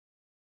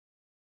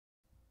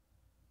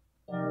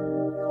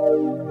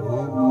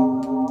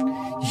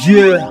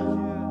Yeah.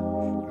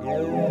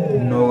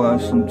 You know how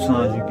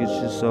sometimes you get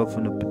yourself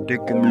in a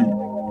predicament.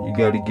 You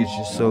gotta get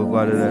yourself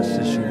out of that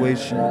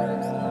situation.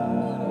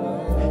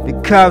 The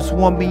cops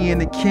want me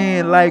in a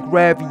can like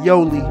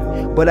ravioli,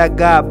 but I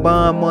got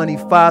bond money,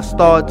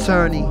 5-star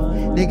attorney.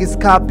 Niggas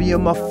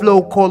copying my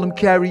flow, call them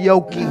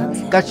karaoke.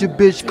 Got your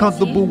bitch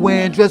comfortable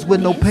wearing dress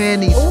with no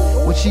panties.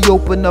 When she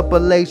open up her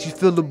legs, she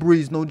feel the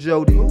breeze, no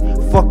Jody.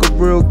 Fuck her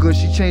real good,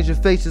 she changing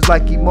faces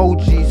like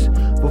emojis.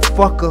 But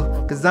fuck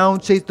her, cause I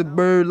don't chase the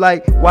bird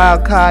like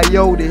Wild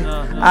Coyote.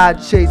 I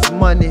chase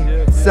money,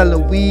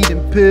 selling weed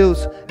and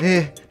pills,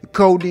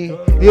 codeine.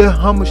 Yeah,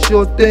 I'm a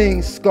sure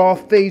thing.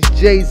 Scarface,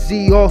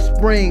 Jay-Z,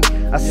 Offspring.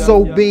 I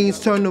sold beans,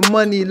 turn the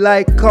money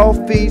like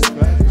coffees.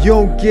 You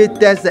don't get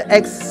that's the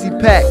ecstasy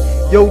pack.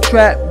 Yo,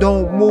 trap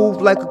don't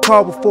move like a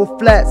car with 4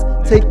 flats.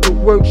 Take the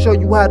work, show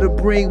you how to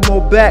bring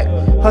more back.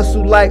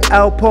 Hustle like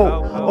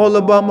Alpo, all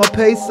about my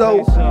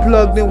peso.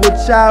 Plugged in with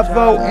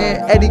Chavo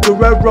and Eddie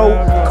Guerrero.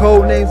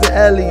 Code names and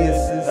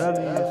aliases.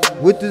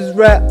 With this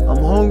rap,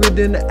 I'm hungrier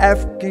than the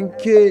African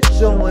kid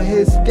showing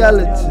his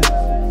skeleton.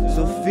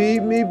 So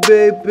feed me,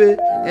 baby,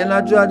 and I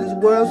drive this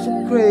world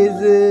so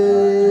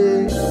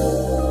crazy.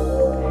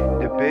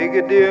 The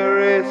bigger the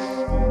risk,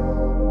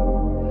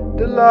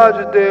 the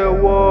larger the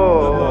war.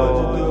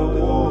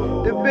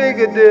 The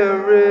bigger the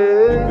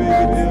risk,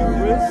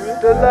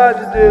 the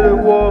larger the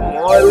war.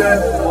 More or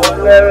less, more or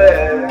less.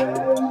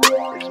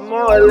 It's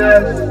more or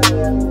less.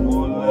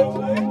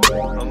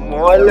 I'm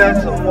more or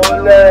less, I'm more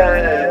or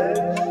less.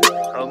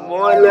 I'm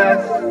more or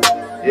less.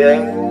 Yeah,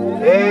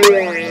 hey.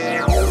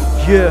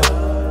 Yeah.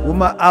 Will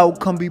my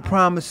outcome be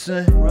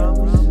promising?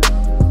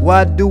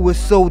 Why do it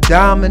so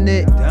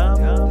dominant?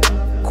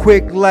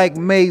 Quick like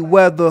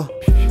Mayweather.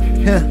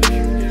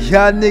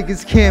 Y'all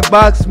niggas can't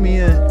box me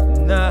in.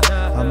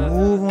 I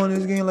move on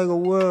this game like a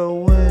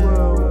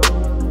whirlwind.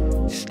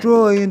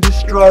 Destroy and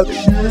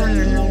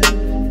destruction.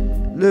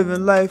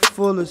 Living life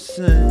full of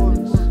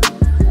sins.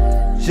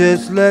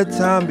 Just let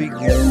time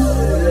begin.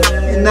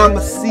 And I'ma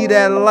see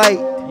that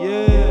light.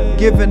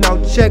 Giving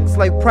out checks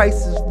like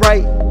Price is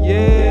Right.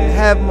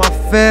 Have my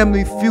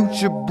family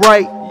future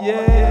bright.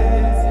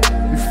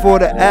 Before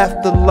the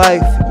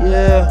afterlife.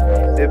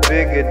 The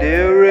bigger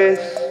the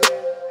risk,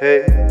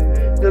 hey,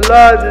 the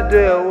larger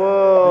the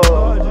war.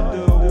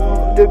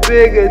 The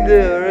bigger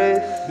the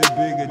risk,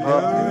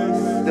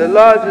 the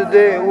larger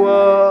the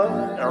war.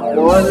 I'm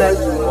more or less,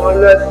 more or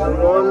less,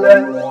 more or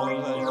less,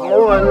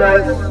 more or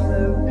less,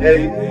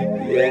 hey,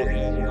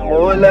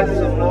 more or less,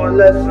 more or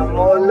less,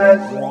 more or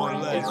less,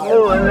 more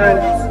or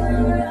less,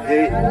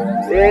 hey,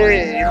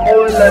 more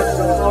or less,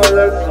 more or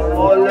less,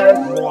 more or less,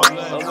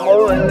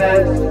 more or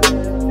less,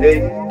 hey,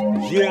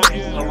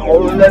 more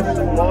or less,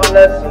 more or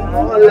less,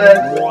 more or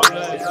less.